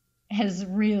has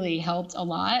really helped a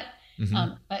lot.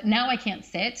 But now I can't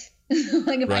sit.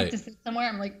 Like if I have to sit somewhere,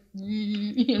 I'm like,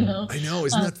 I know.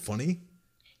 Isn't that funny?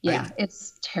 Yeah,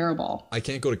 it's terrible. I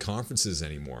can't go to conferences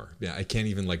anymore. Yeah, I can't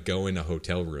even like go into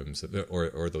hotel rooms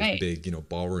or those big,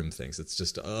 ballroom things. It's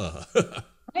just,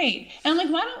 Right. And I'm like,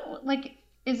 why don't,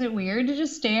 is it weird to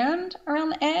just stand around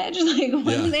the edge? Like,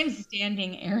 why do they have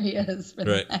standing areas for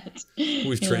that?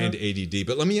 We've trained ADD.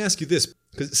 But let me ask you this,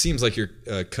 because it seems like you're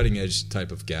a cutting edge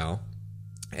type of gal.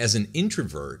 As an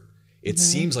introvert, it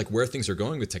seems like where things are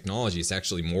going with technology, it's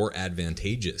actually more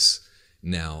advantageous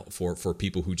now for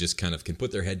people who just kind of can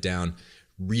put their head down,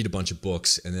 read a bunch of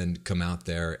books, and then come out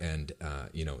there and,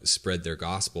 spread their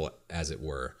gospel, as it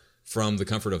were, from the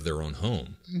comfort of their own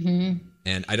home.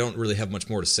 And I don't really have much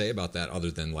more to say about that other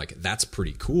than like, that's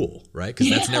pretty cool, right? Because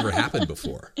that's never happened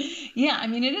before. Yeah, I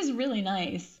mean, it is really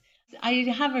nice. I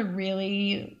have a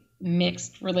really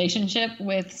mixed relationship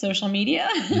with social media.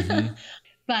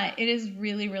 But it is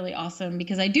really, really awesome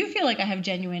because I do feel like I have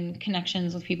genuine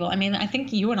connections with people. I mean, I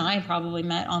think you and I probably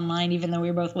met online, even though we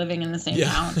were both living in the same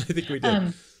town. I think we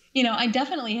did. I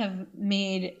definitely have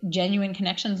made genuine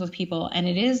connections with people, and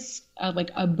it is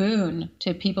like a boon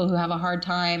to people who have a hard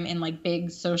time in like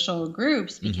big social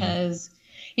groups because,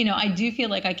 I do feel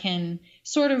like I can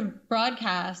sort of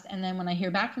broadcast, and then when I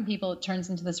hear back from people, it turns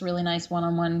into this really nice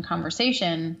one-on-one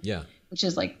conversation. Yeah. Which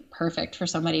is like perfect for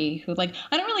somebody who I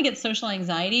don't really get social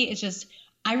anxiety. It's just,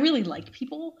 I really like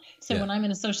people. So when I'm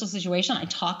in a social situation, I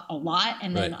talk a lot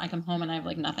and then I come home and I have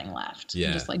like nothing left. Yeah.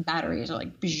 And just like batteries are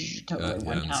like totally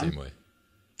went down. Same way.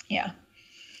 Yeah.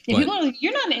 People are like,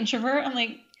 you're not an introvert. I'm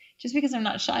like, just because I'm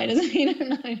not shy doesn't mean I'm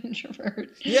not an introvert.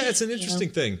 Yeah, it's an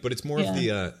interesting thing, but it's more of the,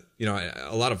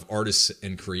 a lot of artists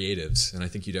and creatives, and I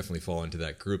think you definitely fall into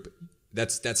that group.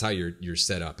 That's how you're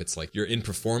set up. It's like you're in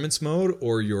performance mode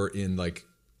or you're in like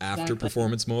after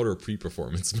performance mode or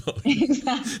pre-performance mode.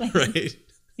 Exactly. Right?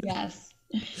 Yes.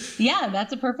 Yeah,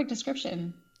 that's a perfect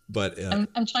description. But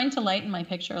I'm trying to lighten my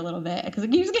picture a little bit because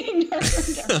it keeps getting darker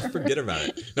and darker. Forget about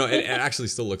it. No, it actually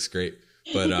still looks great,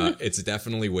 but it's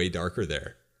definitely way darker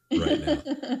there right now.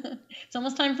 It's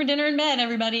almost time for dinner in bed,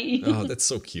 everybody. Oh, that's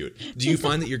so cute. Do you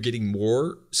find that you're getting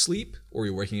more sleep or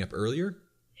you're waking up earlier?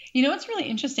 You know what's really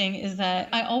interesting is that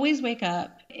I always wake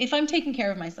up, if I'm taking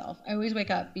care of myself, I always wake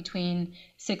up between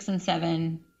 6 and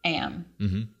 7 a.m.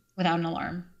 Without an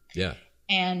alarm. Yeah.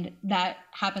 And that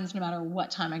happens no matter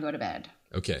what time I go to bed.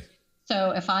 Okay.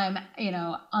 So if I'm,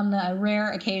 on the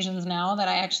rare occasions now that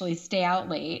I actually stay out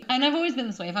late, and I've always been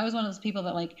this way. If I was one of those people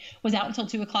that like was out until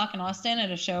 2:00 in Austin at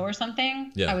a show or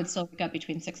something, I would still wake up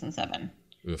between 6 and 7.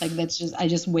 Oof. Like I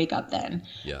just wake up then.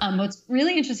 Yeah. What's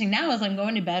really interesting now is I'm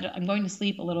going to bed, I'm going to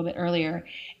sleep a little bit earlier,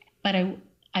 but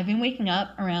I've been waking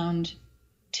up around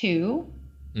 2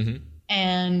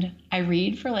 and I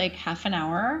read for like half an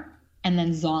hour and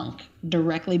then zonk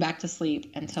directly back to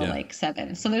sleep until like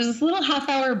 7. So there's this little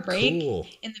half-hour break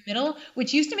in the middle,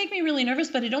 which used to make me really nervous,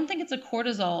 but I don't think it's a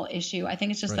cortisol issue. I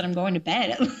think it's just that I'm going to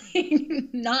bed at like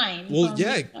 9. Well,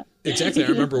 yeah, exactly. I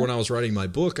remember when I was writing my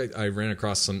book, I ran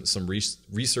across some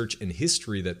research in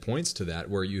history that points to that,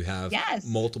 where you have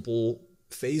multiple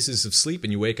phases of sleep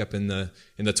and you wake up in the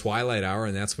twilight hour,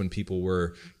 and that's when people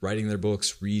were writing their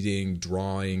books, reading,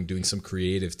 drawing, doing some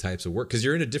creative types of work, because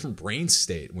you're in a different brain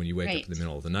state when you wake up in the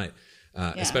middle of the night,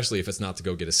 especially if it's not to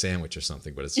go get a sandwich or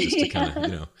something, but it's just to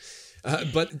kind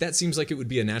of but that seems like it would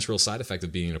be a natural side effect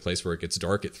of being in a place where it gets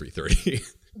dark at 3:30.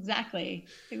 Exactly.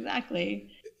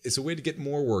 It's a way to get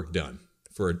more work done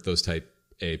for those type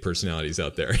A personalities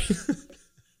out there.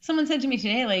 Someone said to me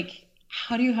today, like,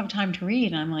 how do you have time to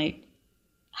read? And I'm like,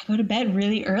 I go to bed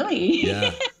really early.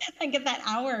 Yeah. I get that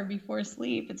hour before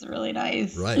sleep. It's really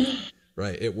nice. Right.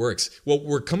 It works. Well,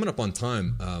 we're coming up on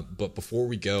time, but before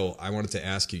we go, I wanted to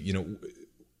ask you,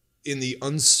 in the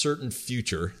uncertain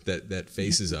future that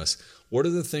faces us, what are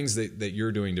the things that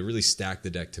you're doing to really stack the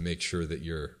deck to make sure that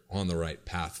you're on the right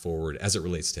path forward as it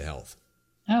relates to health?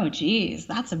 Oh, geez.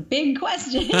 That's a big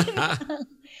question.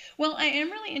 Well, I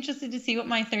am really interested to see what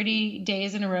my 30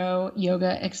 days in a row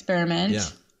yoga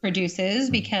experiment produces,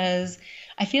 because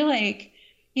I feel like,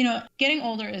 getting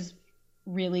older is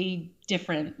really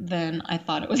different than I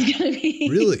thought it was going to be.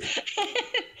 Really?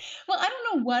 Well, I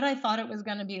don't know what I thought it was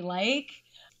going to be like.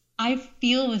 I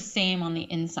feel the same on the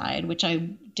inside, which I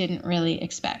didn't really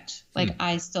expect. Like,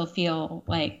 I still feel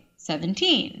like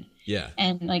 17. Yeah.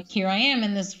 And like, here I am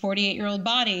in this 48-year-old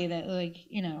body that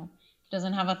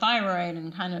doesn't have a thyroid,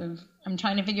 and kind of, I'm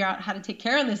trying to figure out how to take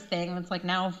care of this thing that's like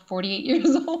now 48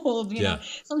 years old. You know,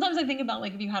 sometimes I think about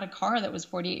like if you had a car that was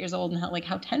 48 years old and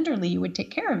how tenderly you would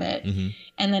take care of it.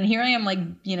 And then here I am, like,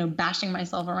 bashing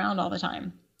myself around all the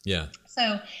time. Yeah.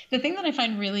 So the thing that I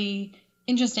find really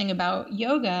interesting about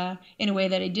yoga in a way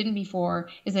that it didn't before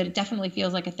is that it definitely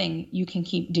feels like a thing you can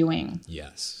keep doing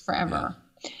forever.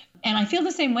 Yeah. And I feel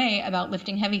the same way about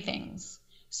lifting heavy things.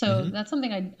 So that's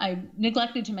something I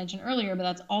neglected to mention earlier, but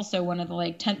that's also one of the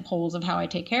like tent poles of how I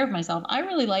take care of myself. I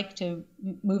really like to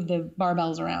move the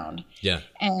barbells around. Yeah.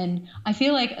 And I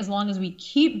feel like as long as we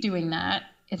keep doing that,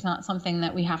 it's not something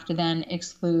that we have to then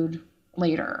exclude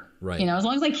later. Right. As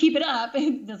long as I keep it up,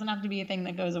 it doesn't have to be a thing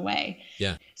that goes away.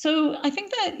 Yeah. So I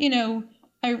think that,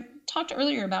 I talked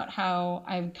earlier about how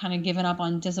I've kind of given up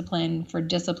on discipline for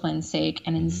discipline's sake.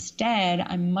 And instead,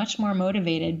 I'm much more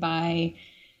motivated by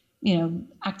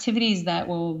activities that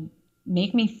will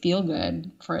make me feel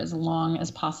good for as long as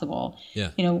possible.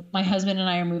 Yeah. My husband and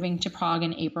I are moving to Prague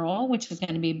in April, which is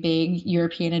going to be a big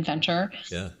European adventure.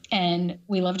 Yeah. And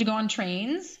we love to go on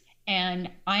trains.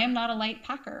 And I am not a light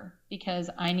packer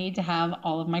because I need to have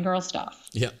all of my girl stuff.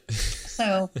 Yeah.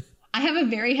 So I have a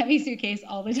very heavy suitcase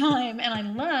all the time. And I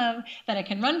love that I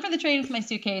can run for the train with my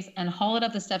suitcase and haul it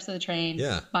up the steps of the train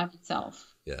by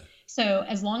myself. Yeah. So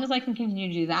as long as I can continue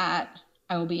to do that,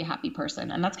 I will be a happy person.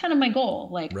 And that's kind of my goal.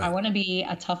 Like, I want to be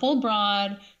a tough old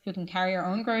broad who can carry her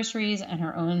own groceries and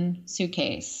her own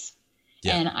suitcase.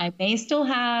 Yeah. And I may still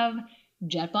have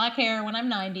jet black hair when I'm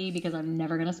 90 because I'm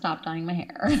never going to stop dyeing my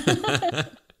hair.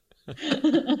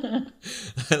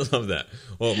 I love that.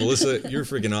 Well, Melissa, you're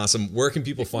freaking awesome. Where can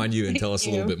people find you and tell us a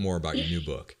little bit more about your new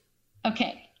book?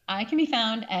 Okay. I can be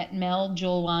found at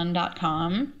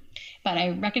meljoulwan.com. But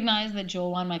I recognize that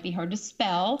Joulwan might be hard to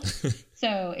spell.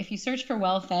 So if you search for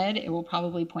Well Fed, it will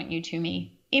probably point you to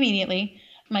me immediately.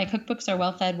 My cookbooks are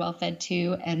Well Fed, Well Fed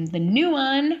 2, and the new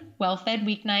one, Well Fed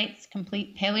Weeknights,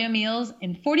 Complete Paleo Meals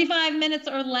in 45 minutes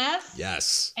or less.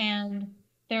 Yes. And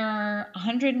There are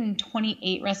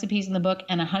 128 recipes in the book,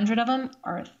 and 100 of them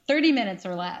are 30 minutes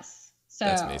or less. So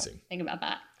that's amazing. Think about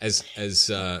that. As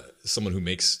someone who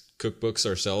makes cookbooks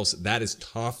ourselves, that is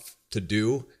tough to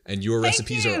do, and your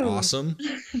recipes are awesome.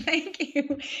 Thank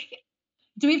you.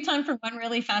 Do we have time for one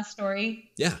really fast story?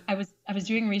 Yeah. I was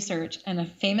doing research, and a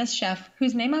famous chef,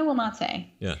 whose name I will not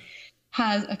say,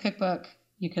 has a cookbook.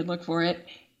 You could look for it.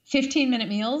 15-minute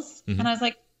meals. Mm-hmm. And I was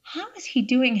like, how is he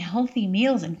doing healthy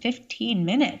meals in 15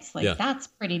 minutes? That's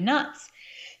pretty nuts.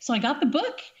 So I got the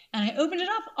book and I opened it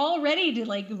up all ready to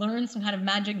learn some kind of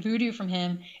magic voodoo from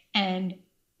him. And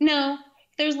no,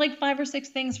 there's 5 or 6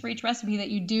 things for each recipe that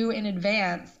you do in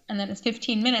advance. And then it's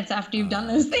 15 minutes after you've done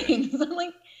those things. I'm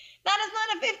like, that is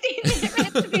not a 15-minute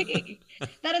recipe.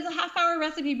 That is a half-hour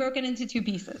recipe broken into 2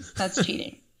 pieces. That's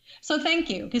cheating. So thank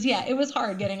you. Because, it was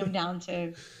hard getting them down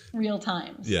to real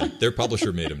times. Yeah, their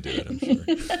publisher made them do it, I'm sure.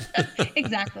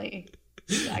 Exactly.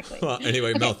 Well,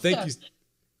 anyway, Mel, thank you.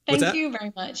 Thank you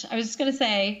very much. I was just going to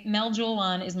say, Mel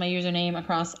Joulwan is my username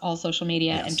across all social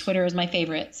media, and Twitter is my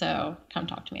favorite. So come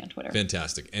talk to me on Twitter.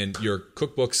 Fantastic. And your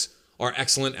cookbooks are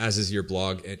excellent, as is your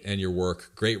blog and your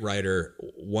work. Great writer,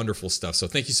 wonderful stuff. So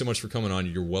thank you so much for coming on.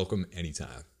 You're welcome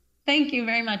anytime. Thank you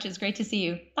very much. It's great to see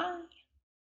you. Bye.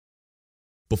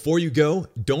 Before you go,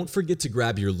 don't forget to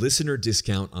grab your listener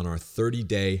discount on our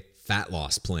 30-day fat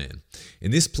loss plan.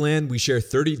 In this plan, we share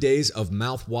 30 days of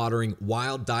mouth-watering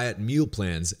wild diet meal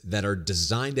plans that are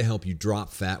designed to help you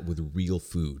drop fat with real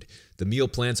food. The meal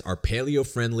plans are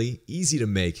paleo-friendly, easy to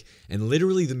make, and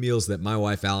literally the meals that my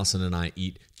wife Allison and I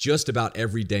eat just about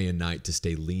every day and night to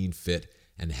stay lean, fit,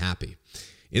 and happy.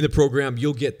 In the program,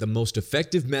 you'll get the most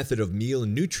effective method of meal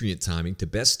and nutrient timing to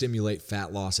best stimulate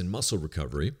fat loss and muscle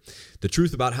recovery, the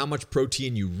truth about how much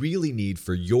protein you really need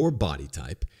for your body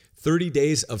type, 30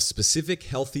 days of specific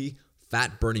healthy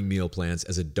fat-burning meal plans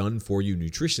as a done-for-you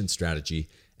nutrition strategy,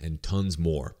 and tons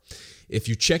more. If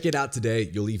you check it out today,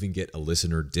 you'll even get a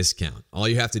listener discount. All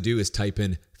you have to do is type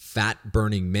in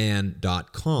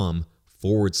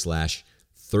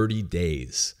fatburningman.com/30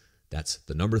 days. That's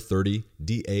the number 30,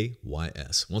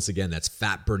 DAYS. Once again, that's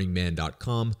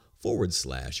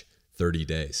fatburningman.com/30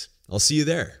 days. I'll see you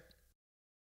there.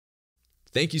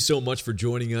 Thank you so much for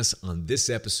joining us on this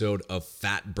episode of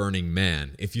Fat Burning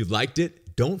Man. If you liked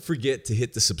it, don't forget to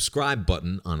hit the subscribe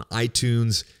button on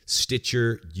iTunes,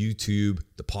 Stitcher, YouTube,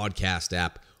 the podcast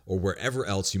app, or wherever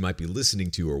else you might be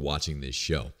listening to or watching this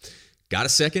show. Got a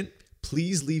second?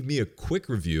 Please leave me a quick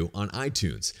review on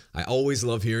iTunes. I always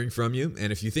love hearing from you,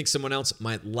 and if you think someone else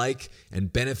might like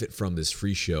and benefit from this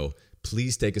free show,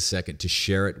 please take a second to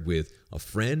share it with a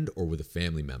friend or with a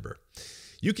family member.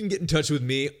 You can get in touch with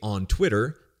me on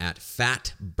Twitter at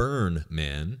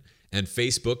FatBurnMan and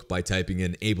Facebook by typing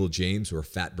in Abel James or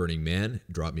Fat Burning Man.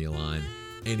 Drop me a line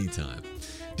anytime.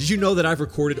 Did you know that I've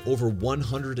recorded over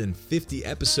 150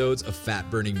 episodes of Fat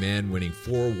Burning Man, winning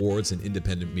 4 awards in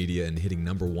independent media and hitting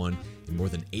number 1 in more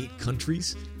than 8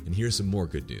 countries? And here's some more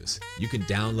good news. You can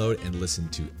download and listen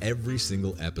to every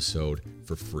single episode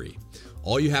for free.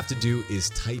 All you have to do is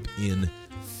type in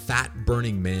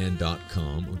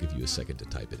fatburningman.com. I'll give you a second to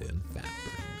type it in,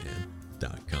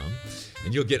 fatburningman.com.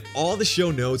 And you'll get all the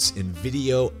show notes in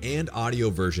video and audio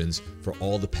versions for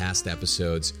all the past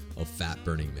episodes of Fat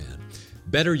Burning Man.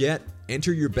 Better yet,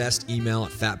 enter your best email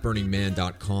at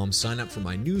fatburningman.com, sign up for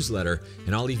my newsletter,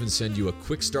 and I'll even send you a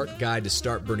quick start guide to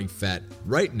start burning fat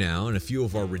right now and a few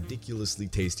of our ridiculously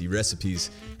tasty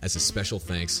recipes as a special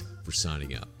thanks for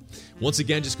signing up. Once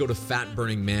again, just go to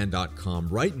fatburningman.com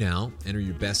right now, enter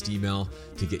your best email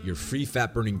to get your free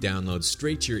fat burning download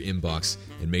straight to your inbox,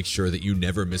 and make sure that you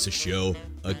never miss a show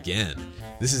again.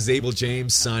 This is Abel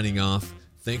James signing off.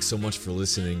 Thanks so much for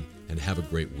listening, and have a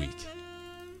great week.